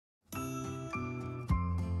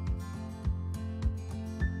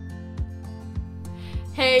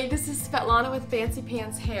Hey, this is Svetlana with Fancy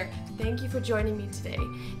Pants Hair. Thank you for joining me today.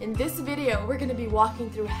 In this video, we're going to be walking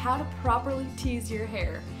through how to properly tease your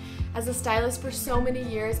hair. As a stylist for so many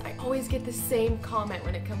years, I always get the same comment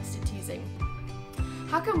when it comes to teasing.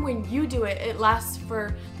 How come when you do it, it lasts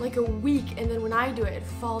for like a week, and then when I do it, it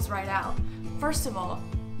falls right out? First of all,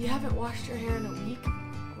 you haven't washed your hair in a week?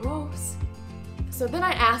 Gross. So then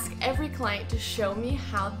I ask every client to show me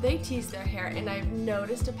how they tease their hair, and I've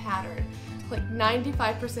noticed a pattern. Like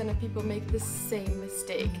 95% of people make the same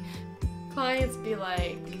mistake. Clients be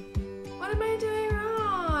like, what am I doing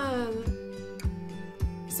wrong?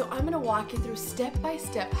 So I'm gonna walk you through step by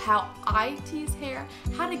step how I tease hair,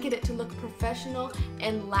 how to get it to look professional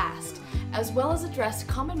and last, as well as address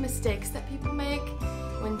common mistakes that people make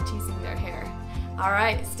when teasing their hair. All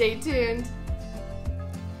right, stay tuned.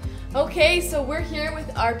 Okay, so we're here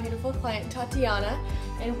with our beautiful client Tatiana,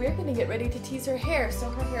 and we're gonna get ready to tease her hair. So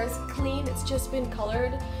her hair is clean, it's just been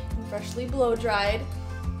colored and freshly blow dried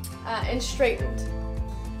and straightened.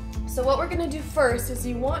 So what we're gonna do first is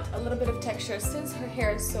you want a little bit of texture. Since her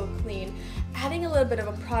hair is so clean, adding a little bit of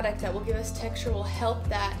a product that will give us texture will help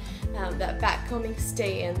that, that back combing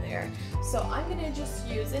stay in there. So I'm gonna just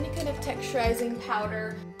use any kind of texturizing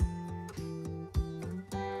powder.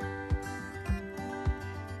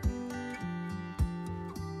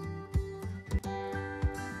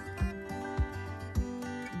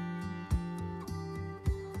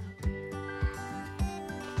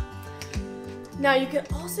 Now you can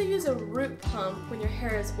also use a root pump when your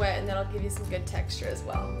hair is wet, and that'll give you some good texture as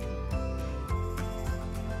well.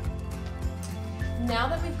 Now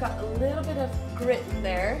that we've got a little bit of grit in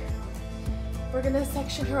there, we're going to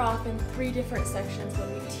section her off in 3 different sections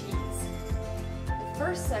when we tease. The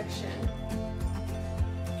first section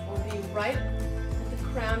will be right at the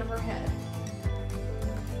crown of her head.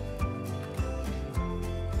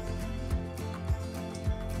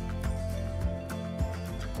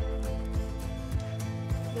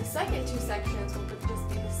 The second 2 sections will just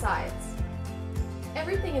be the sides.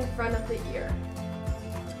 Everything in front of the ear.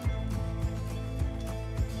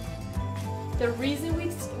 The reason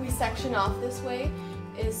we section off this way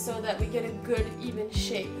is so that we get a good even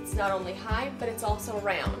shape. It's not only high, but it's also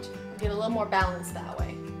round. We get a little more balance that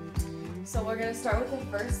way. So we're going to start with the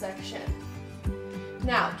first section.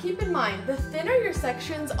 Now, keep in mind, the thinner your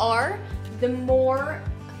sections are, the more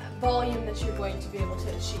volume that you're going to be able to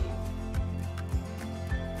achieve.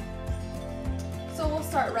 So we'll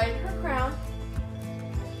start right at her crown,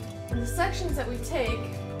 and the sections that we take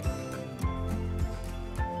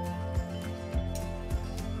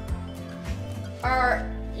are,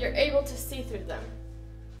 you're able to see through them.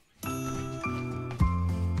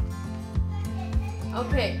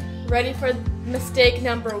 Okay, ready for mistake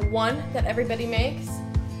number 1 that everybody makes?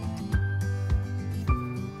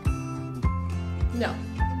 No.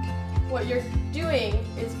 What you're doing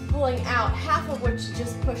is pulling out, half of which is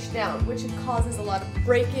just pushed down, which causes a lot of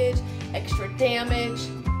breakage, extra damage.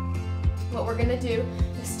 What we're gonna do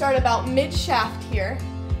is start about mid-shaft here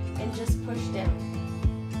and just push down.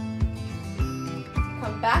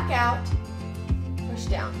 Come back out, push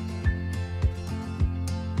down.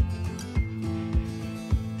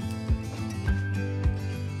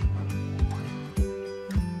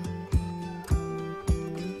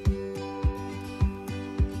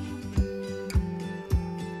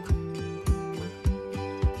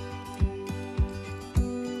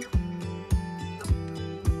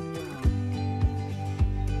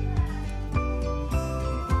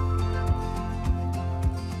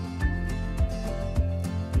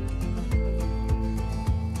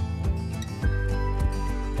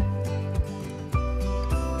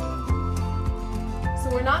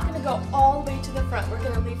 We're not going to go all the way to the front. We're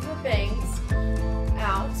going to leave her bangs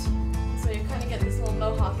out, so you kind of get this little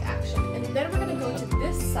mohawk action. And then we're going to go to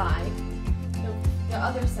this side, the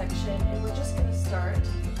other section, and we're just going to start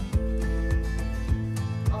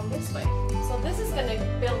on this way. So this is going to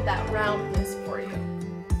build that roundness for you.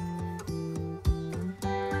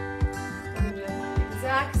 We're going to do the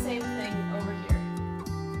exact same thing over here.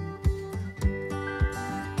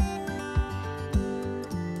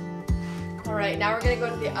 Alright, now we're going to go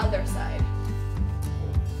to the other side.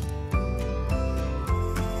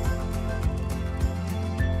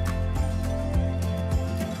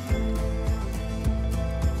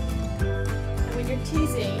 And when you're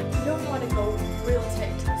teasing, you don't want to go real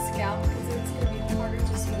tight to the scalp because it's going to be harder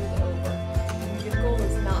to smooth over. And your goal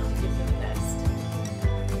is not to give them a nest.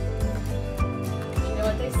 You know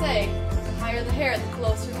what they say, the higher the hair, the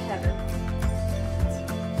closer to heaven.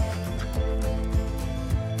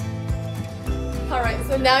 Alright,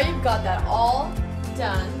 so now you've got that all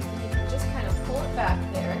done. You can just kind of pull it back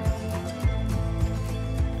there.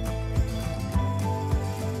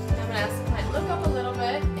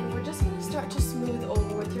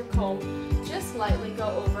 your comb, just lightly go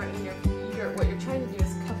over it, and what you're trying to do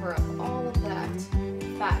is cover up all of that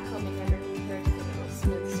back combing underneath here to give it a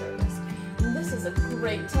smooth surface. And this is a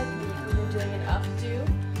great technique when you're doing an updo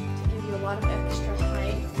to give you a lot of extra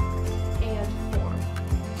height and form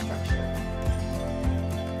structure.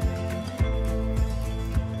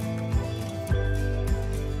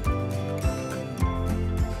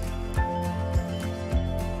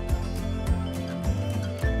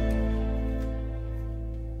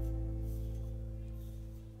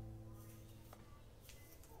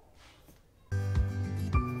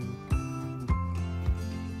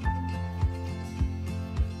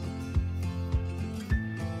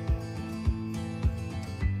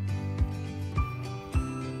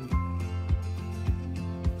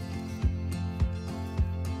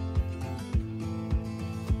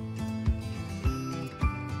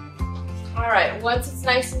 Alright, once it's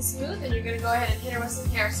nice and smooth, then you're going to go ahead and hit her with some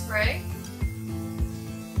hairspray.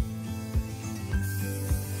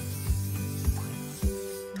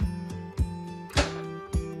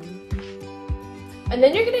 And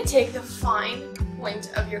then you're going to take the fine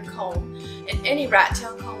point of your comb, and any rat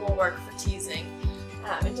tail comb will work for teasing.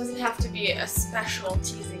 It doesn't have to be a special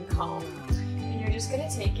teasing comb. And you're just going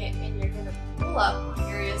to take it and you're going to pull up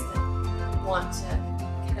areas that you want to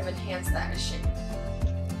kind of enhance that shape.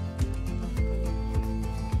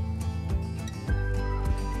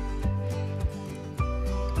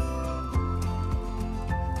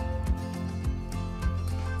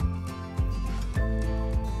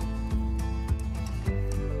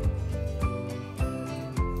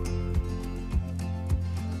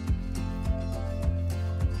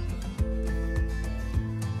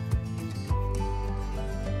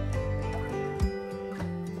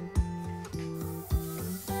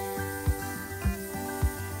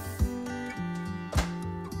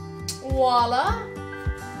 Voila!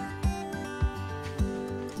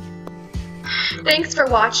 Thanks for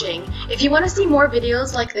watching. If you want to see more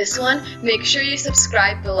videos like this one, make sure you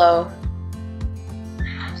subscribe below.